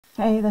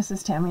Hey, this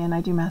is Tammy and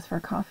I do math for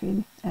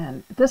coffee,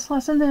 and this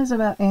lesson is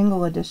about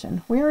angle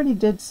addition. We already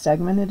did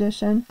segment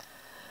addition.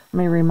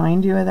 Let me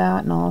remind you of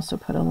that, and I'll also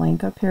put a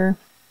link up here.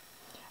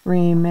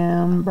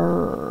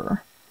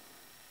 Remember.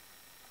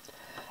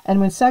 And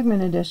with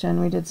segment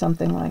addition, we did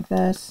something like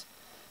this.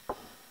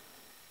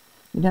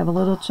 You'd have a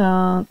little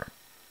chunk,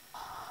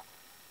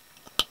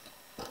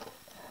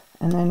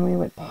 and then we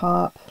would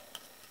pop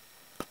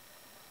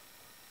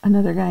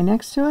another guy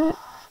next to it.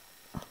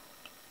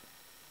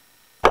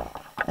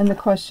 And the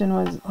question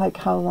was, like,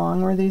 how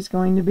long were these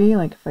going to be?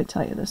 Like, if I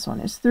tell you this one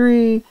is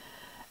 3,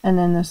 and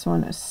then this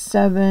one is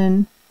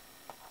 7,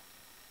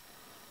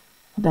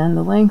 then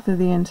the length of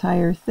the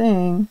entire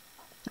thing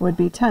would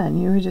be 10.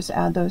 You would just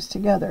add those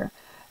together.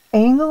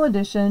 Angle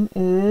addition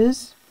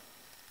is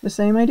the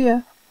same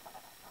idea.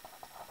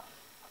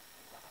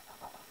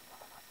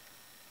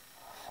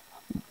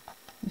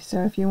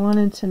 So if you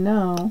wanted to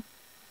know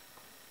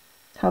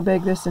how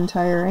big this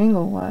entire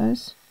angle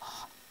was,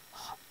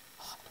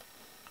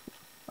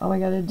 all we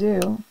got to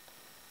do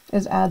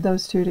is add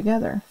those two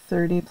together.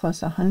 30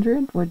 plus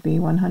 100 would be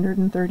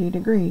 130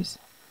 degrees.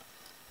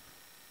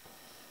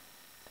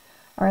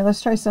 All right,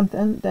 let's try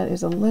something that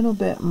is a little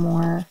bit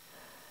more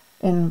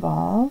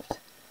involved.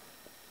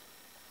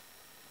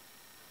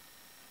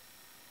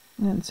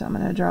 And so I'm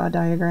going to draw a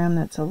diagram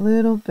that's a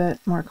little bit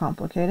more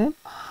complicated.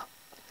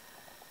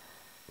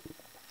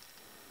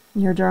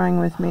 You're drawing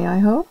with me, I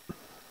hope,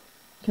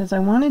 because I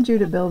wanted you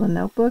to build a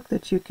notebook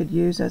that you could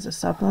use as a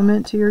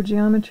supplement to your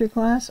geometry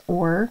class,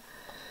 or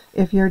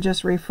if you're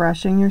just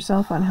refreshing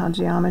yourself on how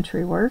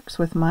geometry works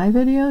with my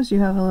videos, you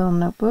have a little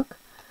notebook.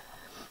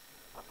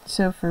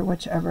 So for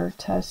whichever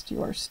test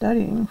you're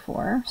studying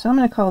for. So I'm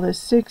going to call this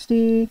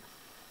 60.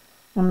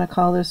 I'm going to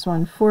call this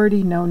one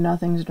 40. No,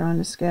 nothing's drawn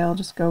to scale.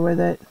 Just go with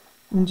it.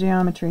 In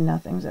geometry,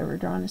 nothing's ever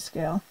drawn to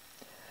scale.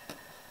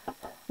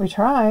 We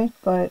tried,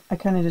 but I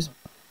kind of just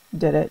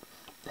did it.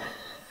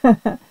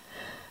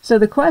 So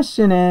the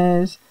question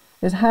is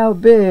how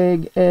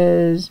big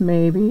is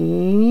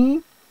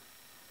maybe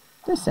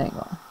this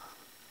angle?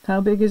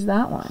 How big is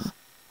that one?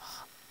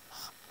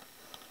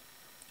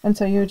 And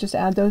so you would just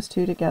add those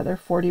two together.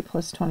 40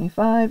 plus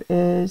 25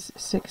 is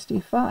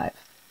 65.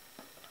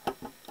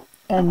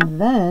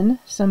 And then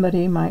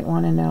somebody might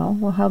want to know,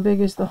 well, how big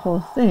is the whole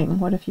thing?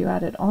 What if you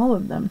added all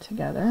of them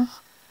together?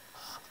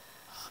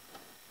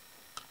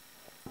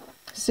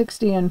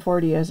 60 and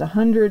 40 is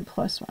 100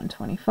 plus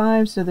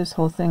 125, so this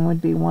whole thing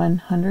would be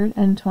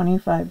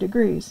 125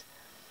 degrees.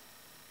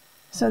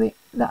 So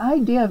the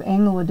idea of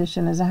angle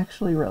addition is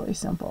actually really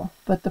simple,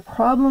 but the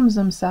problems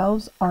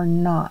themselves are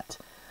not.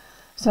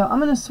 So I'm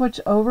going to switch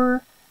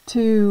over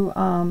to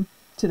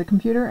the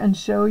computer and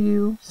show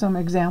you some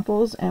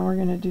examples, and we're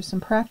going to do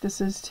some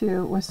practices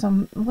too with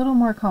some little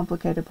more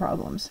complicated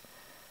problems.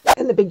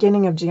 In the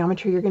beginning of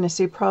geometry, you're going to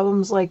see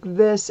problems like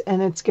this,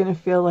 and it's going to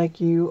feel like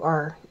you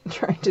are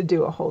trying to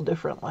do a whole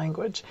different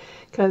language,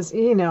 because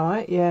you know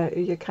it, yeah,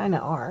 you kind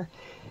of are.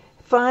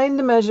 Find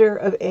the measure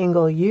of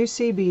angle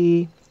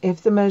UCB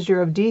if the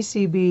measure of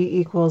DCB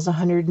equals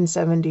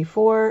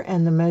 174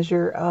 and the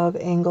measure of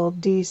angle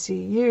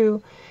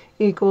DCU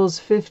equals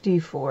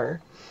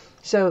 54.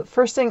 So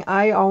first thing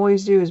I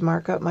always do is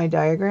mark up my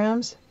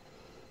diagrams.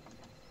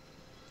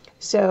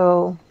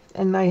 So,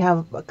 and I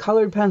have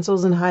colored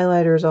pencils and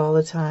highlighters all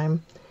the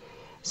time.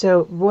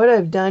 So what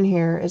I've done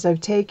here is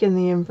I've taken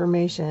the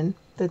information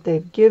that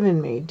they've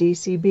given me.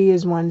 DCB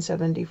is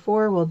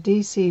 174. Well,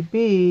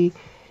 DCB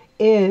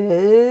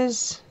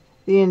is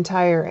the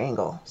entire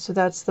angle. So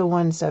that's the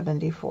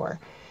 174.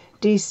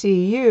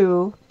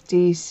 DCU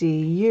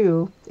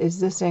is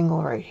this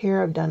angle right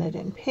here. I've done it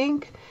in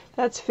pink.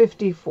 That's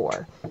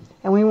 54.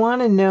 And we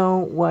want to know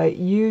what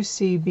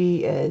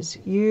UCB is.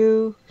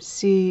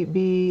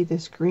 UCB,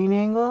 this green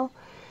angle,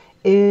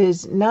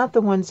 is not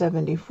the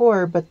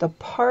 174, but the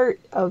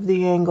part of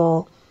the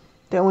angle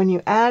that when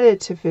you add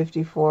it to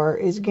 54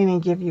 is going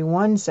to give you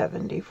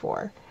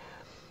 174.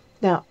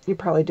 Now, you're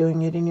probably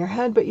doing it in your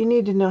head, but you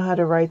need to know how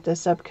to write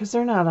this up because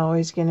they're not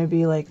always going to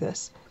be like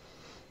this.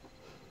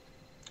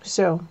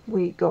 So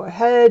we go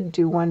ahead,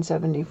 do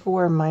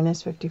 174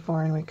 minus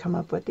 54, and we come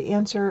up with the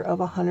answer of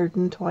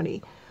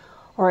 120.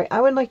 All right,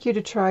 I would like you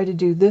to try to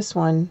do this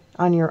one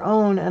on your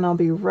own, and I'll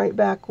be right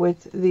back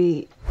with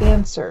the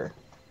answer.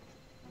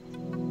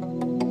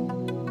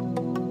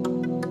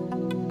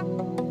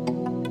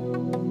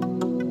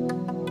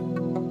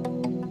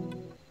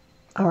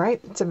 All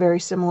right, it's a very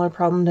similar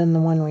problem than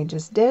the one we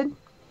just did.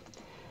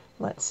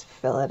 Let's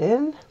fill it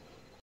in.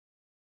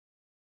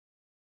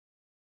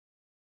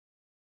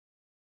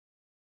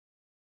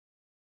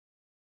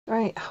 All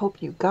right,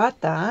 hope you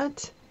got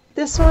that.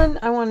 This one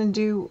I want to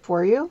do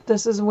for you.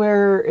 This is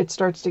where it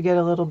starts to get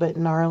a little bit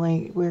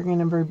gnarly. We're going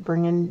to be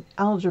bringing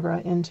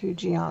algebra into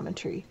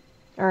geometry.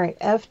 All right,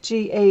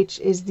 FGH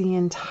is the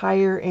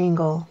entire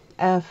angle.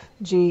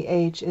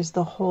 FGH is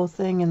the whole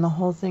thing, and the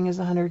whole thing is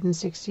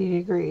 160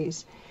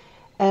 degrees.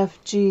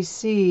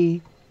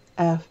 FGC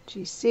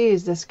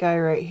is this guy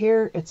right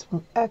here. It's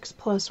x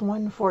plus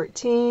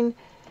 114.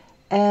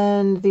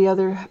 and the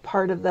other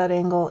part of that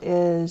angle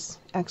is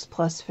x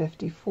plus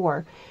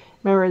 54.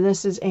 Remember,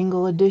 this is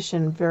angle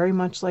addition, very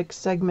much like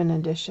segment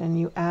addition.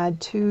 You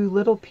add two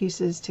little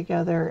pieces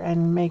together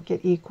and make it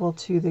equal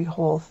to the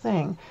whole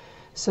thing.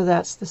 So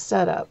that's the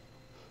setup.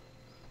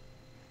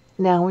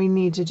 Now we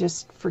need to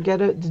just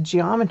forget it. The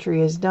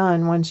geometry is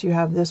done once you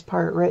have this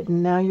part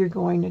written. Now you're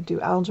going to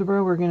do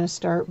algebra. We're going to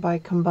start by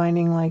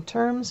combining like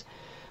terms,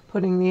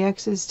 putting the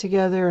x's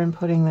together and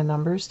putting the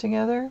numbers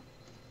together.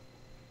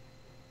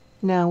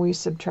 Now we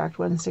subtract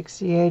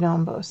 168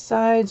 on both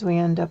sides. We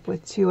end up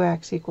with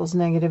 2x equals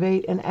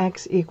 -8 and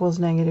x equals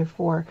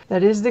 -4.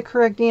 That is the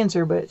correct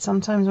answer, but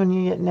sometimes when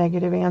you get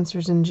negative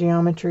answers in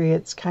geometry,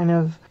 it's kind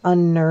of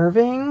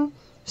unnerving.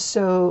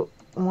 So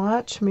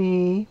watch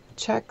me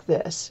check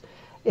this.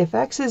 If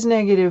x is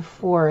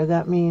 -4,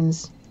 that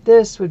means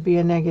this would be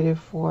a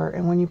 -4.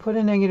 And when you put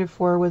a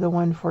 -4 with a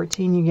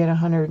 114, you get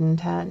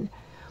 110.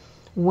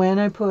 When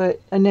I put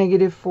a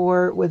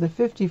 -4 with a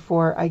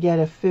 54, I get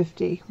a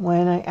 50.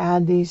 When I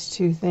add these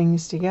two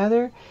things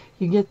together,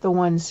 you get the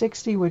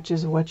 160, which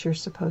is what you're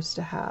supposed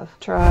to have.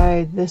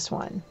 Try this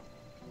one.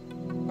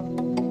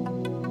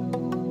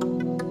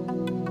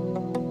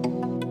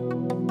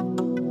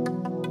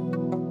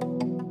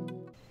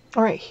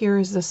 All right, here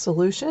is the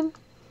solution.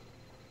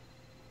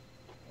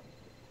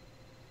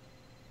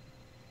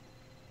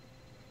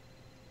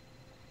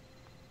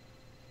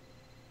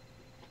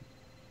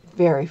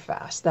 Very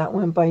fast. That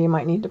went by. You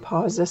might need to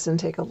pause this and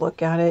take a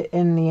look at it.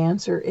 And the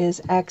answer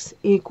is x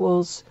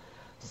equals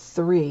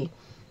 3.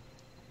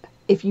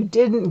 If you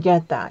didn't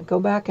get that, go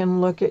back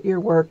and look at your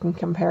work and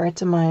compare it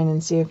to mine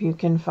and see if you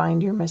can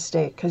find your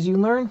mistake. Because you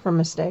learn from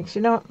mistakes.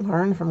 You don't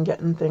learn from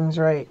getting things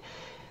right.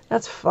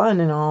 That's fun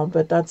and all,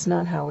 but that's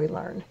not how we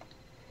learn.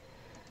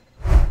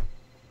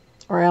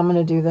 All right, I'm going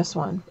to do this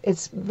one.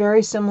 It's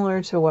very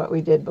similar to what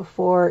we did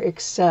before,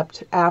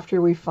 except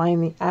after we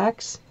find the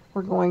x,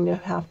 we're going to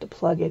have to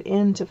plug it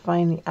in to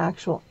find the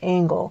actual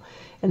angle.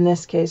 In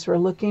this case, we're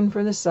looking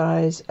for the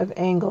size of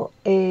angle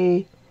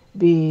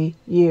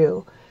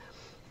ABU.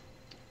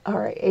 All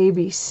right,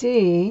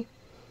 ABC,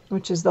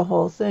 which is the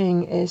whole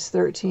thing, is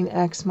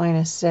 13x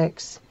minus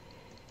 6.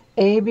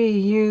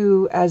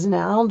 ABU as an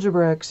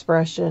algebra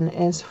expression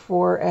is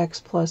 4x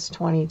plus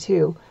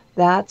 22.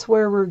 That's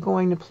where we're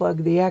going to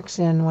plug the x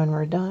in when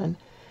we're done.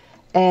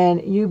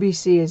 And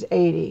UBC is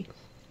 80.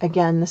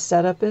 Again, the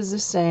setup is the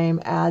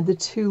same. Add the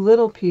two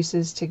little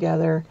pieces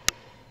together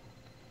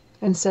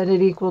and set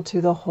it equal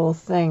to the whole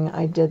thing.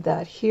 I did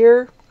that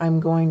here. I'm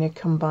going to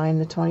combine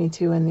the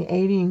 22 and the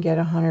 80 and get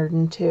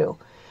 102.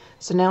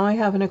 So now I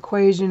have an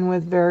equation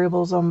with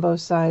variables on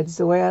both sides.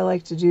 The way I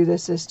like to do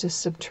this is to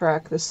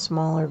subtract the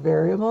smaller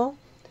variable.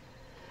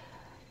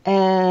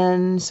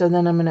 And so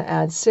then I'm going to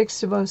add 6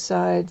 to both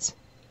sides.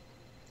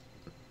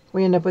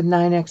 We end up with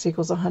 9x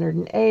equals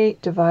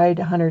 108. Divide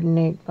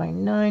 108 by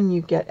 9,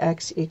 you get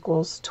x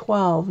equals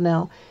 12.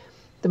 Now,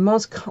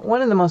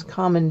 one of the most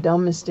common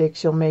dumb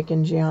mistakes you'll make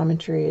in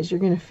geometry is you're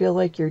going to feel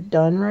like you're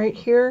done right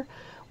here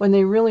when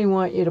they really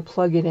want you to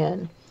plug it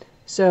in.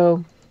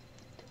 So,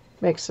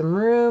 make some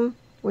room.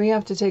 We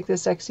have to take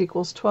this x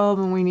equals 12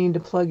 and we need to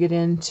plug it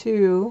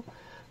into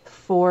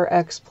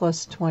 4x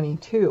plus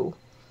 22.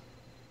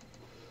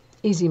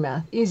 Easy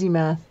math, easy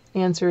math.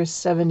 Answer is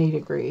 70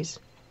 degrees.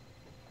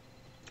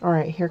 All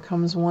right, here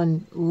comes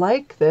one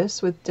like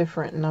this with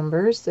different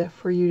numbers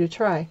for you to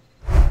try.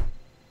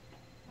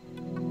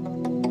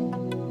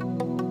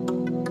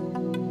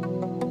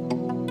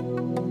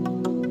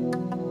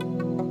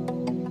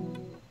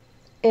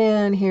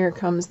 And here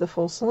comes the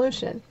full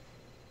solution.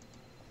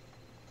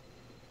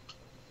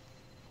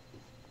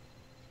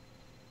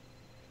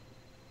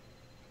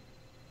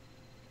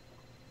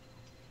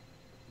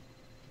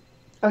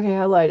 Okay,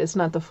 I lied. It's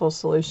not the full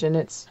solution.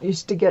 It's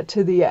just to get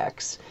to the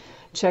x.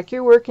 Check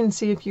your work and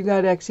see if you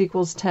got x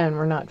equals 10.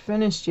 We're not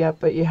finished yet,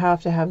 but you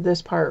have to have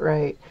this part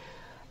right.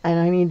 And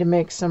I need to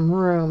make some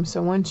room.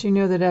 So once you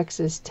know that x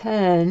is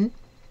 10,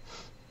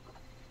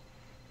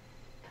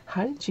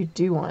 how did you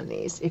do on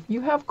these? If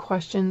you have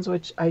questions,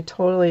 which I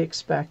totally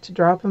expect,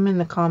 drop them in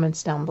the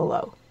comments down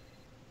below.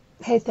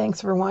 Hey, thanks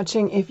for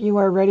watching. If you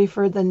are ready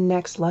for the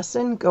next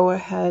lesson, go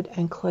ahead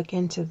and click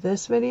into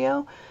this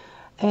video.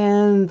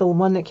 And the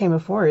one that came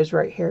before is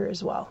right here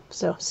as well.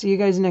 So see you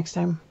guys next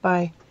time.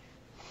 Bye.